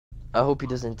I hope he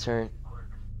doesn't turn.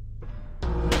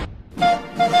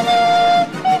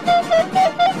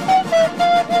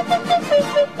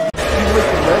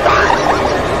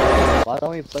 Why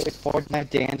don't we play Fortnite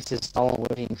dances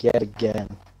Halloween yet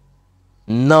again?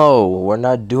 No, we're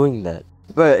not doing that.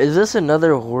 But is this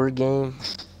another horror game?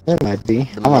 It might be.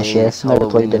 The I'm not sure. Maze Never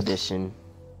Halloween played it. edition.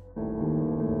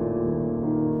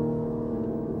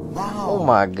 Oh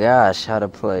my gosh, how to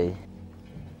play.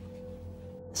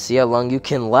 See how long you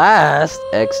can last.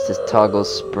 X to toggle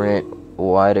sprint,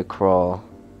 Y to crawl.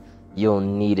 You'll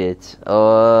need it.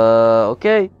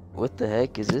 Okay. What the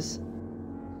heck is this?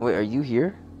 Wait, are you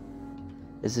here?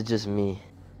 Is it just me?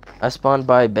 I spawned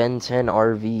by Ben 10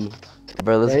 RV.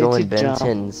 Bro, let's go in Ben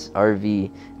 10's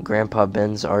RV. Grandpa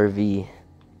Ben's RV.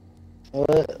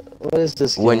 What is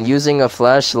this game? When using a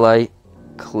flashlight,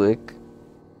 click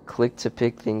to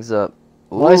pick things up.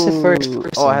 Ooh. Why is it first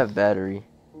person? Oh, I have battery.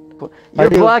 You're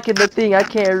blocking the thing. I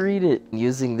can't read it.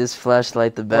 Using this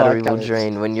flashlight, the battery will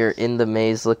drain. When you're in the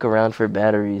maze, look around for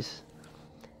batteries.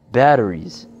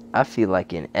 Batteries. I feel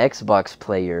like an Xbox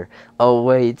player. Oh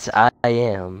wait, I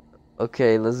am.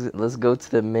 Okay, let's go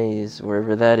to the maze,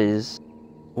 wherever that is.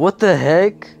 What the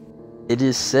heck? It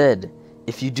is said,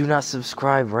 if you do not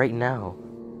subscribe right now,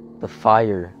 the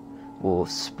fire will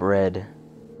spread.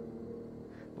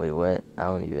 Wait, what? I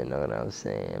don't even know what I was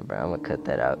saying, bro. I'm gonna cut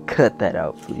that out. Cut that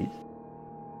out, please.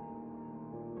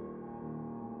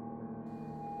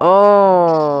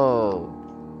 Oh!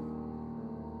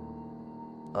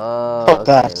 Okay,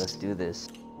 let's do this.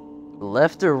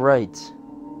 Left or right?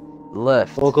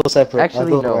 Left. We'll go separate.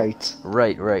 Actually, I'll go no.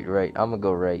 right. Right. I'm gonna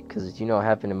go right, because you know what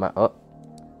happened in my... Oh.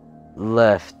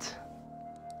 Left.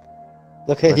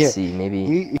 Okay, Let's see,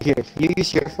 maybe... You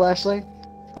use your flashlight.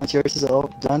 Once yours is all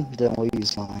done, then we'll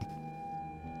use mine.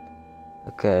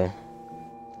 Okay.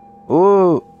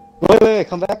 Ooh! Wait,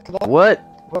 come back. What?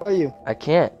 Where are you? I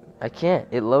can't.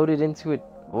 It loaded into it.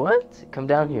 What? Come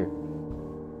down here.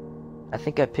 I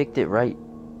think I picked it right.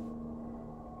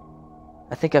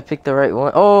 I think I picked the right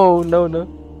one. Oh, no.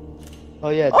 Oh,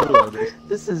 yeah,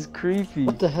 this is creepy.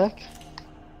 What the heck?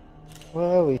 Where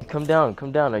are we? Come down.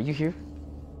 Are you here?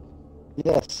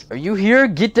 Yes. Are you here?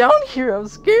 Get down here. I'm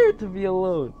scared to be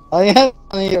alone. I am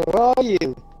here. Where are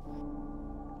you?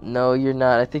 No, you're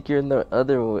not. I think you're in the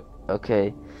other one.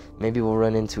 Okay. Maybe we'll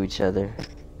run into each other.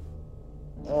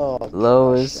 Oh,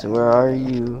 Lois, where are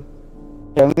you?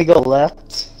 Can we go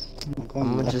left?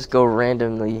 I'm gonna just go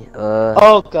randomly.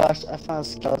 Oh gosh, I found a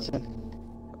skeleton.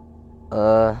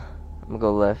 I'm gonna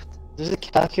go left. There's a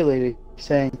calculator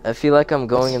saying. I feel like I'm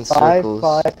going in circles.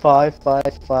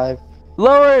 5.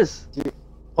 Lois!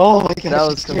 Oh my gosh, that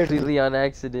was completely on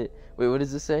accident. Wait, what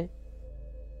does it say?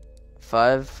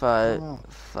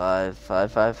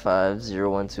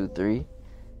 555555123.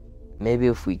 Maybe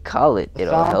if we call it,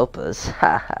 it'll help us.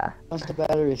 Haha. What's the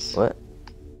batteries? What?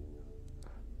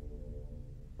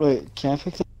 Wait, can I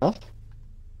pick it up?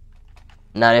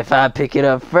 Not if I pick it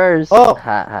up first. Oh!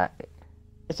 Ha.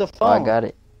 It's a phone. Oh, I got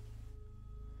it.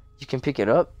 You can pick it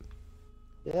up?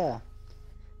 Yeah.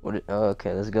 Oh,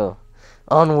 okay, let's go.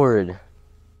 Onward.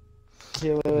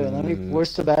 Yeah, wait.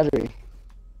 Where's the battery?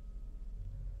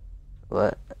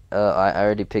 What? I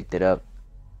already picked it up.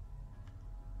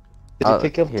 Did you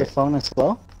pick up the phone as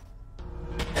well?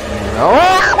 No.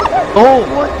 Oh!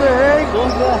 What the heck?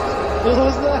 What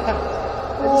was that?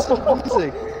 It's so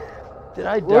amazing. Did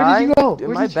I die? Where did you go?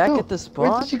 Am I back at the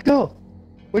spawn?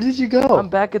 Where did you go? I'm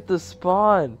back at the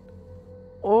spawn.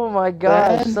 Oh my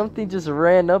gosh, something just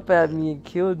ran up at me and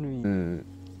killed me.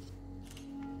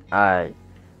 Alright.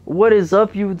 What is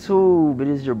up, YouTube? It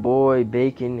is your boy,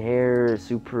 Bacon Hair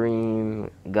Supreme.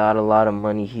 Got a lot of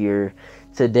money here.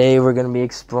 Today we're gonna be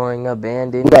exploring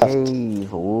abandoned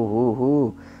cave.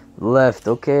 Ooh. Left,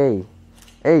 okay.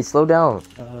 Hey, slow down.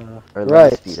 Or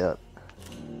let me speed up.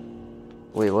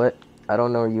 Wait, what? I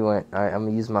don't know where you went. Alright, I'm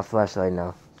gonna use my flashlight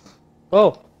now.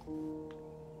 Oh,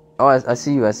 I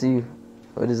see you.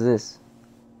 What is this?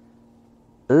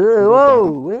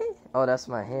 Whoa! Wait. Oh, that's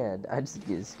my hand. I just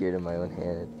get scared of my own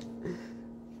hand.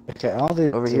 Okay, I'll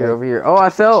do over here. Oh, I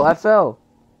fell.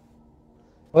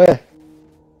 Where?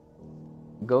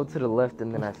 Go to the left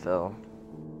and then I fell.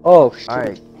 Oh, shit.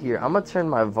 Alright, here. I'm gonna turn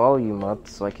my volume up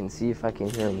so I can see if I can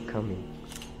hear him coming.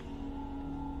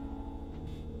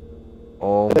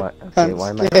 Oh my. Okay, why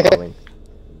am I falling?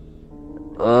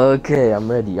 Okay, I'm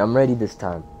ready. I'm ready this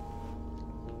time.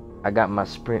 I got my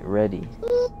sprint ready.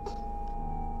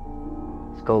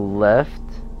 Let's go left.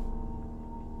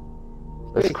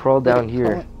 Let's crawl down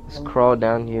here. Let's crawl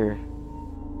down here.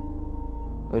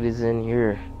 What is in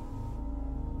here?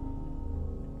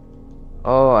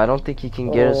 Oh, I don't think he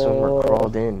can get us when we're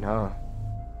crawled in, huh?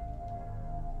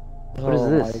 What is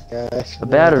this? Oh my gosh. A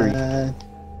battery. Man.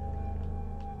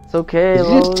 It's okay. Did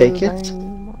you just take it?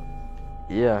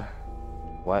 Yeah.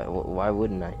 Why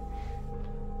wouldn't I?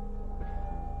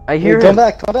 I hear him. Come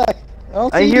back, come back.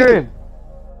 I hear him.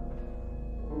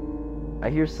 I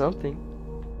hear something.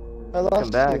 I lost Come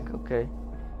back. you. Okay.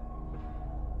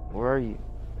 Where are you?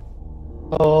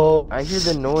 Oh. I hear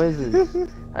the noises.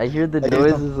 I hear the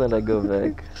noises when I go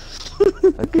back.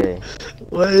 Okay.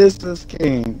 What is this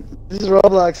game? This is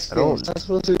Roblox game. It's not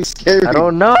supposed to be scary. I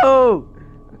don't know.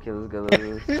 Okay, let's go.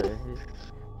 Let's start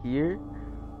here.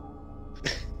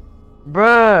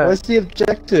 Bruh. What's the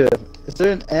objective? Is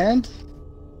there an end?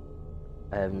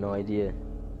 I have no idea.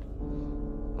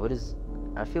 What is...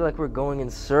 I feel like we're going in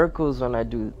circles when I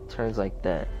do turns like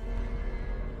that.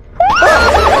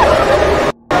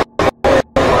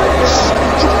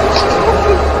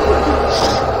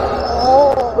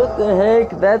 What the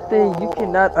heck? That thing, you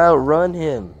cannot outrun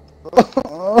him.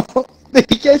 Did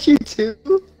he get you too?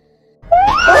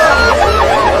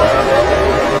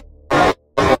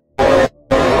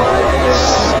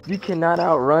 You cannot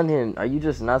outrun him. Are you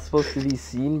just not supposed to be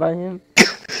seen by him?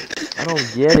 I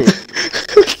don't get it.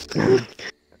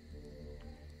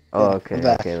 Oh, okay,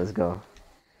 okay, let's go.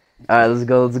 Alright, let's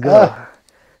go.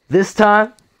 This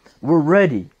time, we're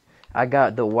ready. I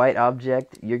got the white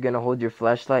object. You're gonna hold your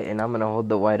flashlight, and I'm gonna hold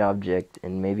the white object,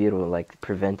 and maybe it'll, like,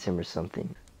 prevent him or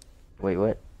something. Wait,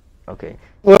 what? Okay.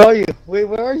 Where are you? Wait,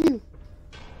 where are you?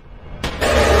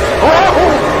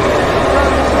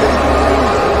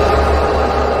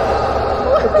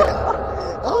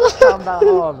 Talking about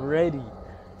how I'm ready.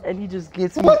 And he just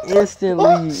gets me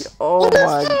instantly. Oh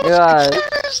my god.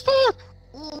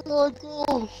 Oh my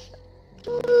gosh.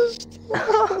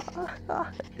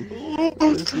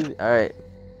 Alright.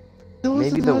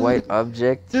 Maybe the white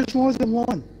object. There's more than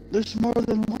one. There's more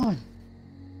than one.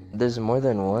 There's more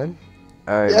than one?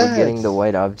 Alright, we're getting the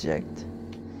white object.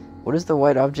 What is the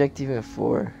white object even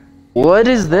for? What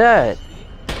is that?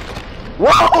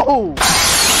 Whoa!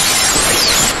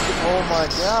 Oh my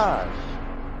gosh.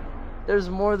 There's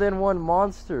more than one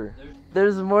monster.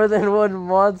 There's more than one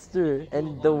monster.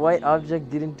 And the white object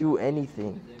didn't do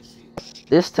anything.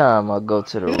 This time I'll go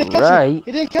to the right.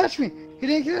 He didn't catch me. He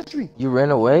didn't catch me. You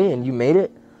ran away and you made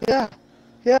it? Yeah.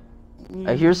 Yeah.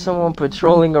 I hear someone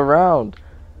patrolling around.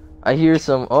 I hear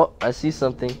some... Oh, I see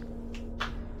something.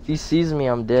 If he sees me,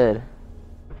 I'm dead.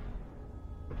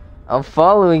 I'm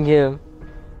following him.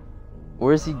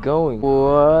 Where's he going?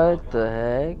 What the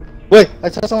heck? Wait, I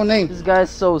saw someone's name. This guy's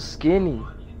so skinny.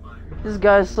 This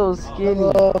guy's so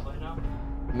skinny.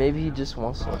 Maybe he just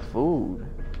wants some food.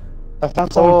 I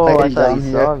found someone hiding down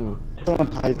here. Saw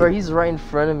me. Bro, he's right in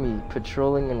front of me,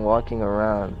 patrolling and walking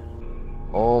around.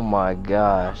 Oh my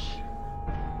gosh.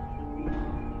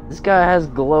 This guy has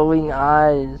glowing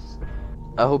eyes.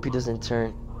 I hope he doesn't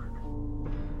turn.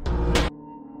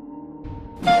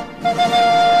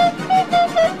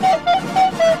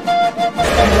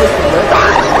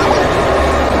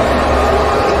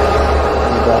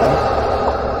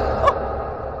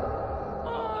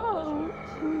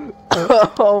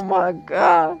 Oh my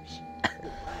gosh.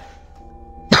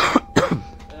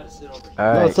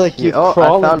 Alright. No, it's like you I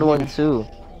found one too.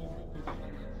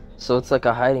 So it's like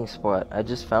a hiding spot. I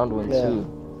just found one too.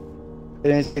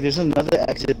 And there's another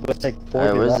exit, but it's like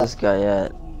Alright, where's this guy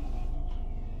at?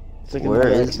 Like where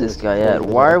is this guy at?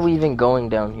 Why are we even going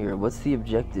down here? What's the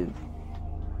objective?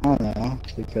 I don't know.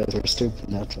 Because we're stupid,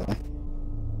 that's why.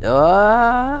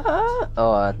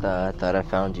 Oh, I thought I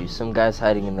found you. Some guy's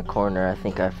hiding in the corner. I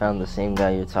think I found the same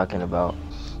guy you're talking about.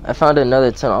 I found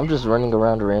another tunnel. I'm just running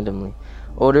around randomly.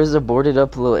 Oh, there's a boarded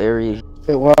up little area.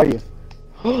 Wait, where are you?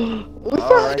 Oh,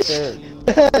 right there.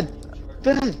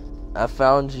 Bed! I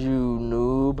found you,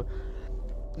 noob.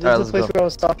 This is the place where I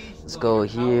was talking. Let's go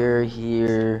here,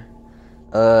 here,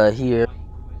 here,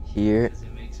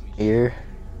 here.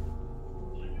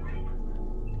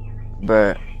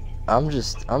 Bruh, I'm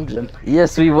just.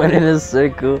 Yes, we went in a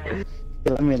circle. Here,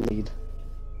 let me lead.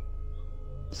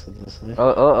 So this way.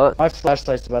 Oh. My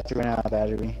flashlight's about to run out of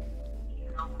battery.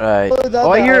 Alright.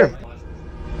 Oh, I hear him!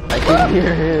 I can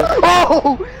hear him.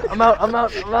 Oh! I'm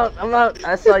out.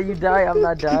 I saw you die. I'm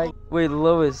not dying. Wait,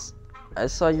 Lois. I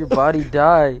saw your body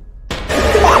die.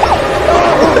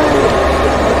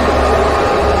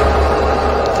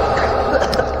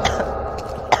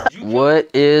 What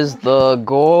is the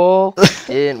goal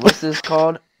in... What's this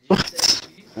called?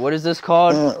 What is this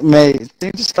called? Maze.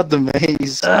 They just got the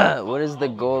maze. What is the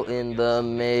goal in the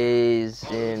maze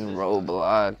in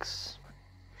Roblox?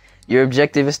 Your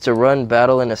objective is to run,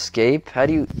 battle, and escape? How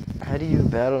do you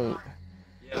battle?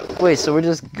 Wait, so we're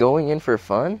just going in for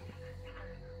fun?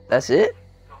 That's it?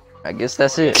 I guess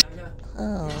that's it.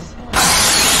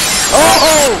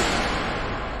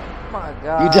 My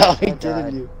God. You died,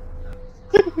 didn't you?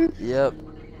 Yep.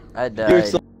 I died. You're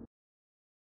so